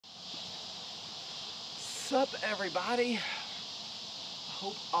Sup everybody?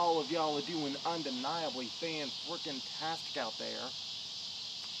 Hope all of y'all are doing undeniably fan-frickin-tastic out there.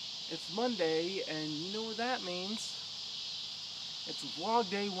 It's Monday, and you know what that means. It's vlog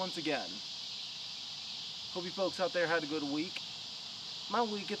day once again. Hope you folks out there had a good week. My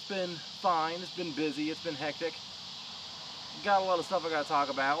week, it's been fine. It's been busy. It's been hectic. Got a lot of stuff I gotta talk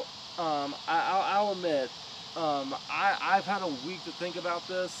about. I'll admit, I've had a week to think about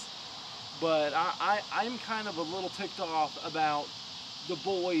this, but I'm kind of a little ticked off about The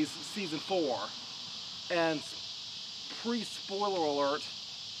Boys Season 4. And pre-spoiler alert,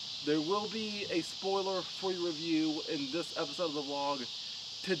 there will be a spoiler-free review in this episode of the vlog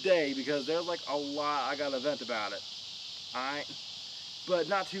today, because there's like a lot I gotta vent about it. Alright? But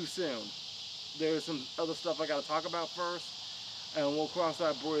not too soon. There's some other stuff I gotta talk about first, and we'll cross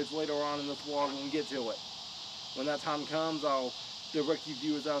that bridge later on in this vlog when we get to it. When that time comes, I'll direct you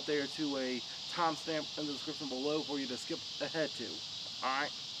viewers out there to a timestamp in the description below for you to skip ahead to.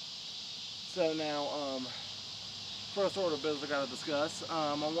 Alright? So now, first order of business I gotta discuss.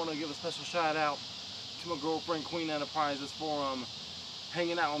 I want to give a special shout out to my girlfriend Queen Enterprises for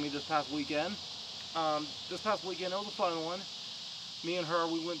hanging out with me this past weekend. This past weekend, it was a fun one. Me and her,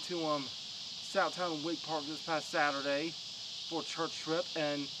 we went to Southtown Wake Park this past Saturday for a church trip,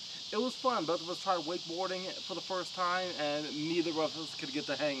 and it was fun. Both of us tried wakeboarding for the first time, and neither of us could get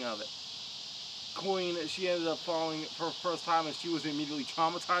the hang of it. Queen, she ended up falling for her first time, and she was immediately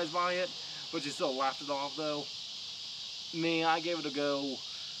traumatized by it, but she still laughed it off though. Me, I gave it a go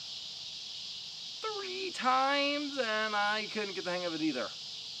 3 times, and I couldn't get the hang of it either.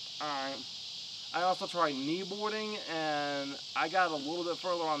 Alright. I also tried kneeboarding, and I got a little bit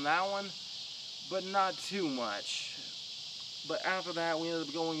further on that one, but not too much. But after that, we ended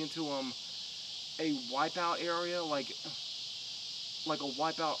up going into a wipeout area, like a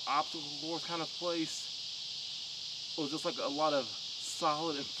wipeout obstacle course kind of place. It was just like a lot of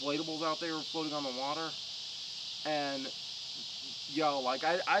solid inflatables out there floating on the water. And yo, like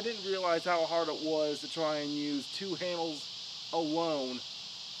I didn't realize how hard it was to try and use 2 handles alone,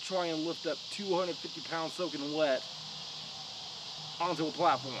 try and lift up 250 pounds soaking wet onto a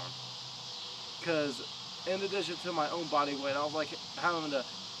platform. Because in addition to my own body weight, I was like having to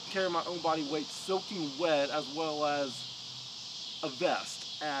carry my own body weight soaking wet, as well as a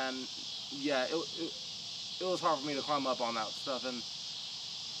vest. And yeah, it was hard for me to climb up on that stuff. And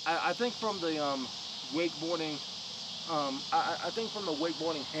I think from the wakeboarding, I think from the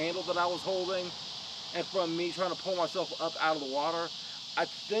wakeboarding handle that I was holding, and from me trying to pull myself up out of the water, I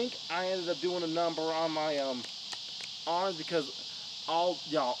think I ended up doing a number on my arms, because all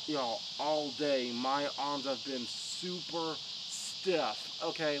day my arms have been super stiff.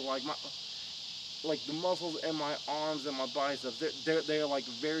 Okay, like the muscles in my arms and my biceps, they're like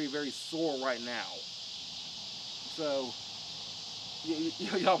very, very sore right now. So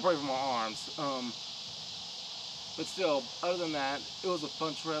y'all pray for my arms. But still, other than that, it was a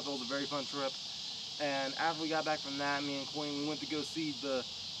fun trip. It was a very fun trip. And after we got back from that, me and Queen, we went to go see the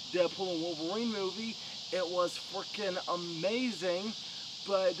Deadpool and Wolverine movie. It was freaking amazing.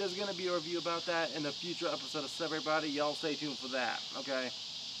 But there's going to be a review about that in a future episode of Sup Everybody. Y'all stay tuned for that, okay?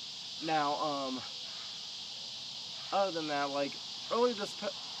 Now, other than that, like, early this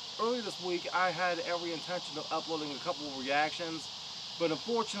week, I had every intention of uploading a couple of reactions. But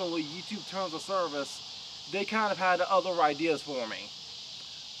unfortunately, YouTube terms of service, they kind of had other ideas for me.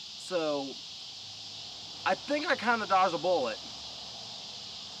 So I think I kind of dodged a bullet.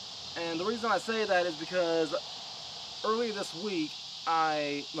 And the reason I say that is because earlier this week,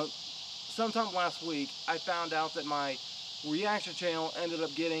 sometime last week, I found out that my reaction channel ended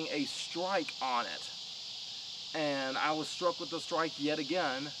up getting a strike on it. And I was struck with the strike yet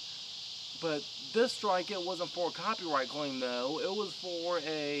again. But this strike, it wasn't for a copyright claim though. It was for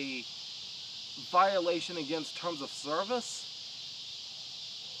a violation against terms of service.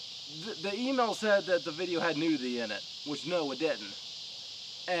 The email said that the video had nudity in it, which no, it didn't.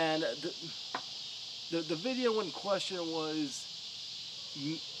 And the video in question was,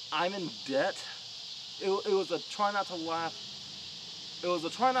 I'm in debt. It was a try not to laugh. It was a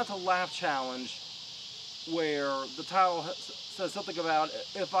try not to laugh challenge, where the title says something about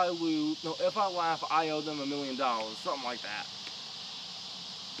if I laugh, I owe them $1 million, something like that.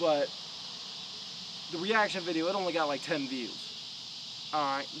 But the reaction video, it only got like 10 views.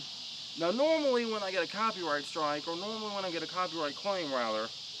 Alright. Now normally when I get a copyright strike, or normally when I get a copyright claim rather,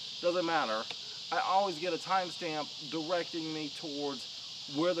 doesn't matter, I always get a timestamp directing me towards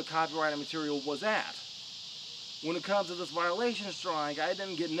where the copyrighted material was at. When it comes to this violation strike, I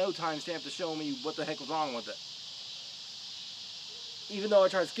didn't get no timestamp to show me what the heck was wrong with it. even though I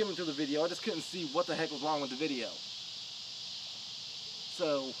tried skimming through the video, I just couldn't see what the heck was wrong with the video.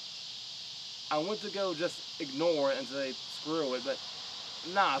 So I went to go just ignore it and say screw it, but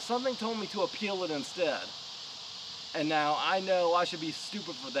nah, something told me to appeal it instead. And now I know I should be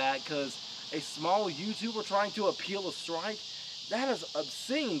stupid for that, because a small YouTuber trying to appeal a strike, that is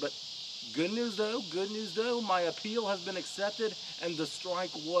obscene. But good news though, my appeal has been accepted and the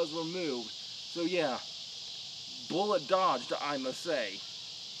strike was removed. So yeah, bullet dodged, I must say.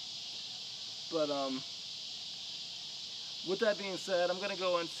 But with that being said, I'm going to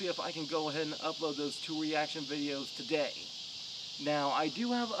go and see if I can go ahead and upload those 2 reaction videos today. Now, I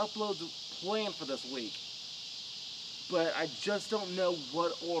do have uploads planned for this week, but I just don't know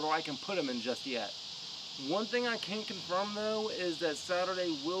what order I can put them in just yet. One thing I can confirm though is that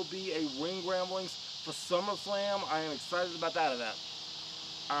Saturday will be a Ring Ramblings for SummerSlam. I am excited about that event.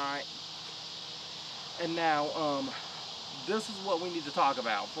 Alright. And now, this is what we need to talk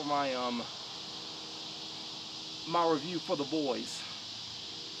about for my my review for The Boys.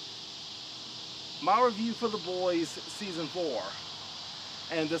 My review for The Boys Season 4.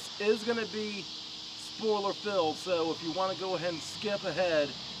 And this is going to be spoiler filled, so if you want to go ahead and skip ahead,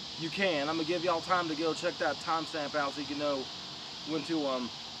 you can. I'm going to give y'all time to go check that timestamp out so you can know when to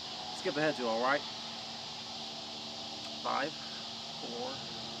skip ahead to, alright? 5, 4,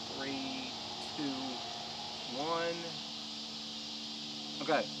 3, 2, 1.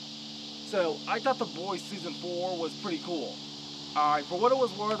 Okay. So, I thought The Boys Season 4 was pretty cool. Alright, for what it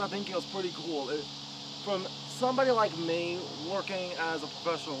was worth, I think it was pretty cool. From somebody like me, working as a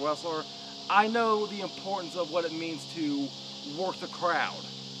professional wrestler, I know the importance of what it means to work the crowd.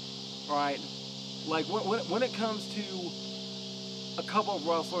 Right? Like, when it comes to a couple of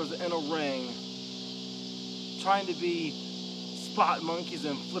wrestlers in a ring trying to be spot monkeys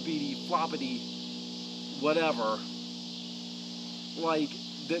and flippity floppity whatever, like,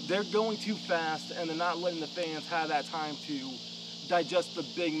 they're going too fast and they're not letting the fans have that time to digest the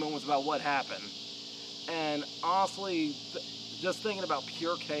big moments about what happened. And honestly, just thinking about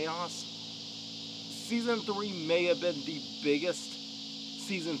pure chaos, Season 3 may have been the biggest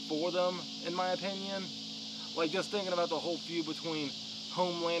season for them, in my opinion. Like, just thinking about the whole feud between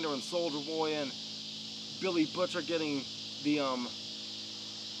Homelander and Soldier Boy, and Billy Butcher getting the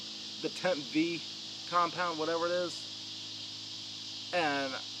Temp V compound, whatever it is.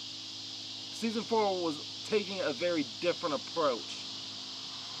 And Season 4 was taking a very different approach.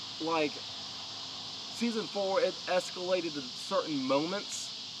 Like, Season 4, it escalated to certain moments,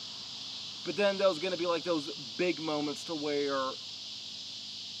 but then there was going to be like those big moments to where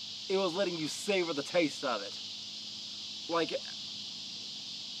it was letting you savor the taste of it.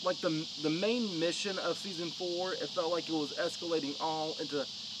 Like the main mission of Season 4, it felt like it was escalating all into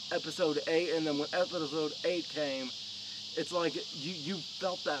Episode 8, and then when Episode 8 came, it's like you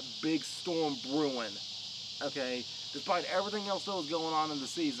felt that big storm brewing, okay? Despite everything else that was going on in the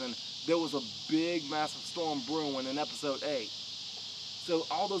season, there was a big, massive storm brewing in Episode 8. So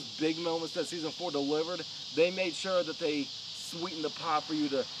all those big moments that Season 4 delivered, they made sure that they sweetened the pot for you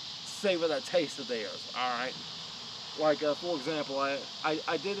to savor that taste of theirs, alright? Like, for example,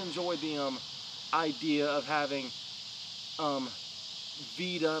 I did enjoy the idea of having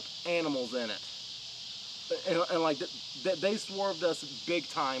V'd up animals in it. And like, they swerved us big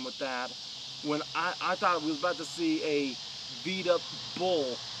time with that. When I thought we was about to see a V'd up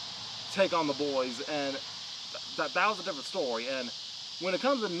bull take on the boys, and that was a different story. And when it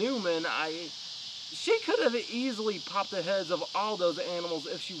comes to Newman, she could have easily popped the heads of all those animals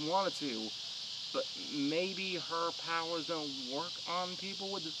if she wanted to, but maybe her powers don't work on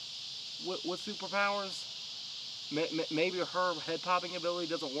people with superpowers. Maybe her head popping ability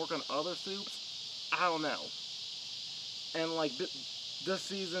doesn't work on other supes. I don't know. And like this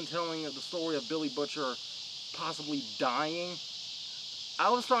season, telling the story of Billy Butcher possibly dying, I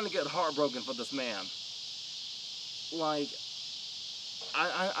was starting to get heartbroken for this man. Like,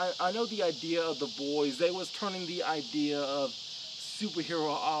 I know the idea of the boys, they was turning the idea of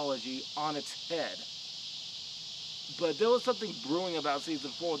superheroology on its head. But there was something brewing about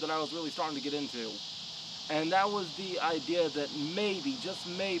Season 4 that I was really starting to get into. And that was the idea that maybe, just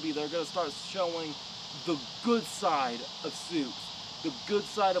maybe, they're going to start showing the good side of supes. The good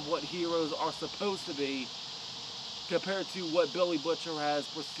side of what heroes are supposed to be, compared to what Billy Butcher has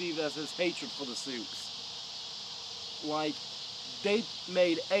perceived as his hatred for the supes. Like, they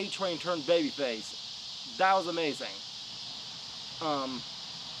made A-Train turn babyface. That was amazing.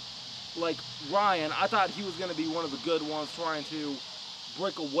 Like Ryan, I thought he was going to be one of the good ones trying to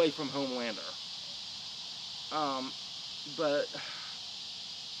break away from Homelander. But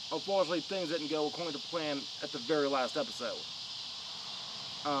unfortunately things didn't go according to plan at the very last episode.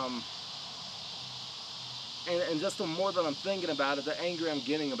 Um, and just the more that I'm thinking about it, the angrier I'm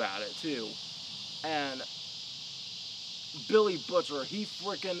getting about it too. And Billy Butcher, he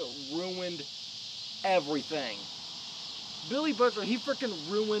freaking ruined everything. Billy Butcher, he freaking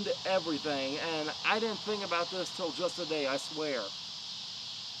ruined everything, and I didn't think about this till just today, I swear.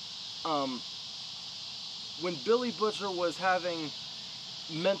 When Billy Butcher was having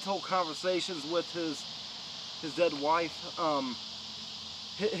mental conversations with his dead wife,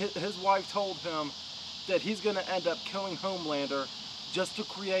 his wife told him that he's going to end up killing Homelander just to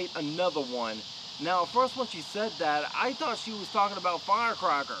create another one. Now, at first when she said that, I thought she was talking about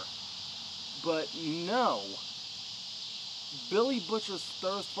Firecracker. But no. Billy Butcher's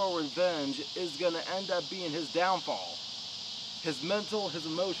thirst for revenge is going to end up being his downfall. His mental, his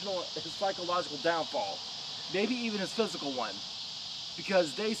emotional, his psychological downfall. Maybe even his physical one.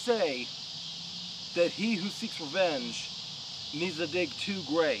 Because they say that he who seeks revenge needs to dig 2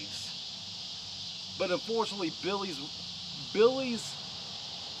 graves. But unfortunately, Billy's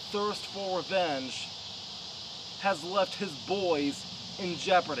thirst for revenge has left his boys in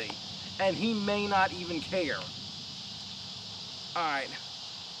jeopardy. And he may not even care. Alright.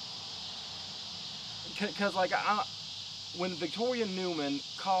 Because, like, when Victoria Newman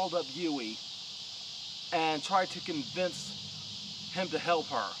called up Huey and tried to convince him to help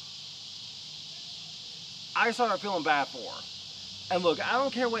her, I started feeling bad for her. And look, I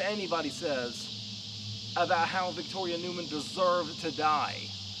don't care what anybody says about how Victoria Newman deserved to die.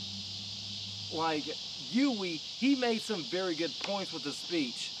 Like, Huey, he made some very good points with his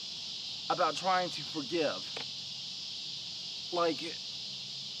speech about trying to forgive. Like,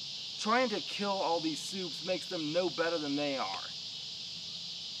 trying to kill all these Supes makes them no better than they are.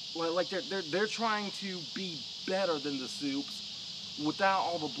 Like they're trying to be better than the Supes without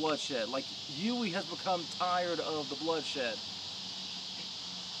all the bloodshed. Like, Huey has become tired of the bloodshed.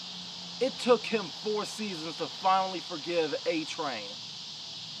 It took him 4 seasons to finally forgive A-Train.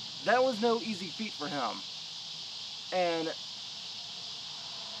 That was no easy feat for him. And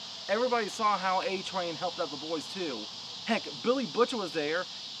everybody saw how A-Train helped out the boys too. Heck, Billy Butcher was there.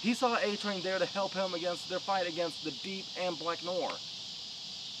 He saw A-Train there to help him against their fight against the Deep and Black Noir.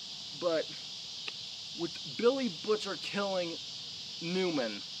 But with Billy Butcher killing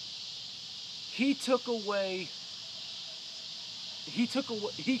Newman, he killed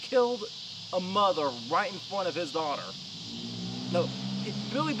a mother right in front of his daughter. No,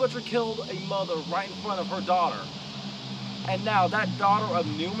 Billy Butcher killed a mother right in front of her daughter. And now that daughter of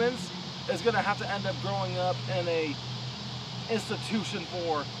Newman's is going to have to end up growing up in a institution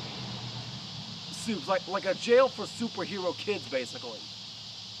for Supes, like a jail for superhero kids, basically.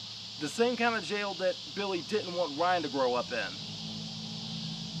 The same kind of jail that Billy didn't want Ryan to grow up in.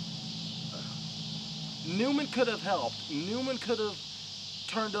 Newman could have helped. Newman could have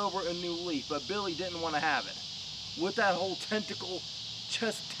turned over a new leaf, but Billy didn't want to have it. With that whole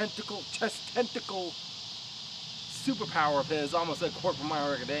chest tentacle superpower of his, I almost said quote from My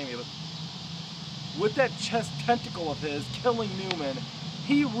Hero Academia, but with that chest tentacle of his killing Newman,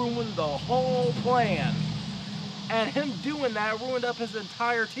 he ruined the whole plan. And him doing that ruined up his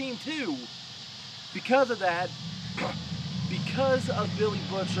entire team too. Because of that, because of Billy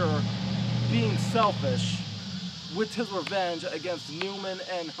Butcher being selfish with his revenge against Newman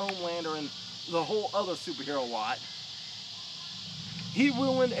and Homelander and the whole other superhero lot, he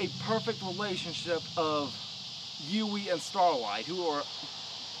ruined a perfect relationship of Huey and Starlight, who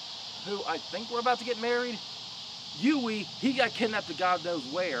I think were about to get married. Huey, he got kidnapped to God knows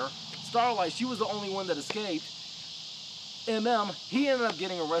where. Starlight, she was the only one that escaped. He ended up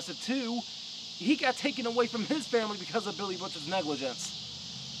getting arrested too. He got taken away from his family because of Billy Butcher's negligence.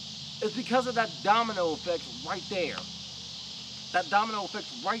 It's because of that domino effect right there. That domino effect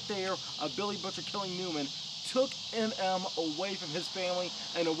right there of Billy Butcher killing Newman took away from his family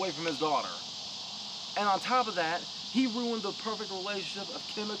and away from his daughter. And on top of that, he ruined the perfect relationship of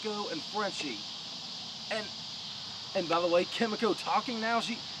Kimiko and Frenchie. And by the way, Kimiko talking now,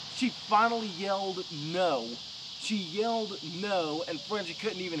 she finally yelled no. She yelled no, and Frenchie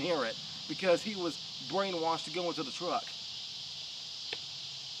couldn't even hear it because he was brainwashed to go into the truck.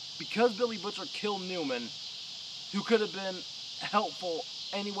 Because Billy Butcher killed Newman, who could have been helpful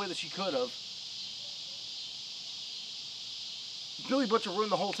any way that she could have, Billy Butcher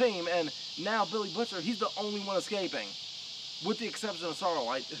ruined the whole team, and now Billy Butcher, he's the only one escaping, with the exception of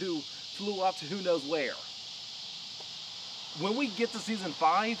Starlight, who flew off to who knows where. When we get to season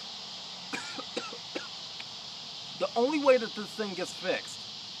 5, the only way that this thing gets fixed,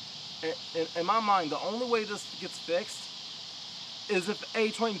 in my mind, the only way this gets fixed is if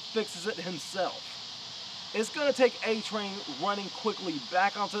A-Train fixes it himself. It's going to take A-Train running quickly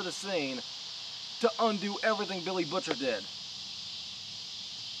back onto the scene to undo everything Billy Butcher did.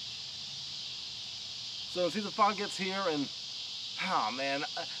 So season 5 gets here, and oh man,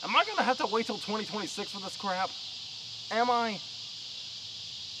 am I gonna have to wait till 2026 for this crap? Am I?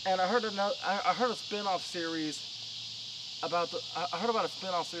 And I heard a spin-off series about I heard about a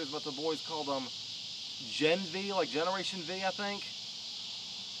spin-off series about the boys called Gen V, like Generation V, I think.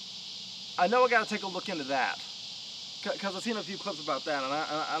 I know I gotta take a look into that, cause I've seen a few clips about that,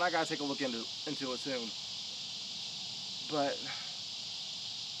 and I gotta take a look into it soon. But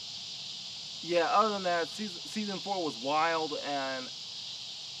yeah, other than that, season 4 was wild, and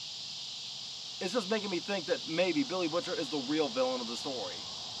it's just making me think that maybe Billy Butcher is the real villain of the story.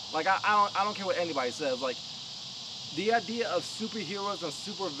 Like, I don't care what anybody says. Like, the idea of superheroes and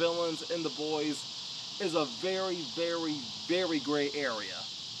supervillains in The Boys is a very, very, very gray area.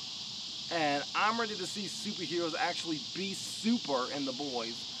 And I'm ready to see superheroes actually be super in The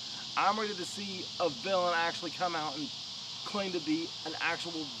Boys. I'm ready to see a villain actually come out and claim to be an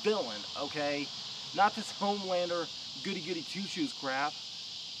actual villain, okay? Not this Homelander goody-goody two-shoes crap.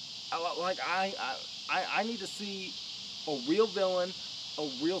 I need to see a real villain, a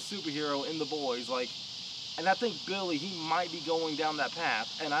real superhero in The Boys, like, and I think Billy, he might be going down that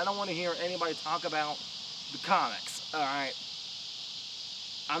path, and I don't want to hear anybody talk about the comics, alright?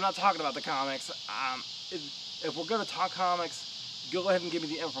 I'm not talking about the comics. If we're going to talk comics, go ahead and give me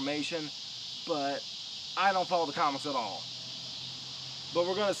the information, but I don't follow the comics at all. But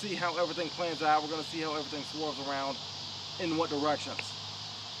we're going to see how everything plans out. We're going to see how everything swerves around in what directions.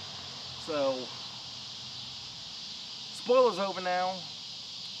 So, spoilers over now.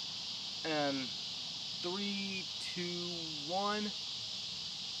 And 3, 2, 1.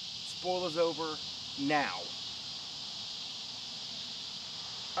 Spoilers over now.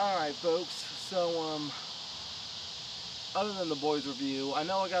 Alright, folks. So, other than the Boys review, I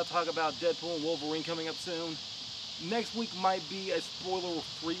know I got to talk about Deadpool and Wolverine coming up soon. Next week might be a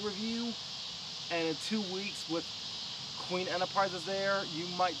spoiler-free review, and in 2 weeks with Queen Enterprises there, you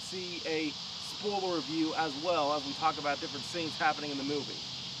might see a spoiler review as well as we talk about different scenes happening in the movie.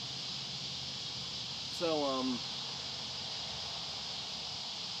 So,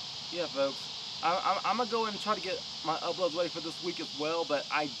 yeah, folks, I'm going to go ahead and try to get my uploads ready for this week as well, but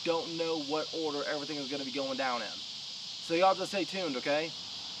I don't know what order everything is going to be going down in. So y'all just stay tuned, okay?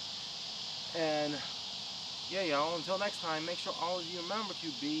 And yeah, y'all, until next time, make sure all of you remember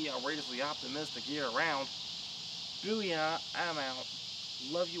to be outrageously optimistic year-round. Booyah, I'm out.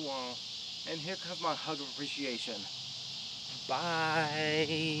 Love you all. And here comes my hug of appreciation.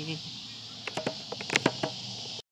 Bye.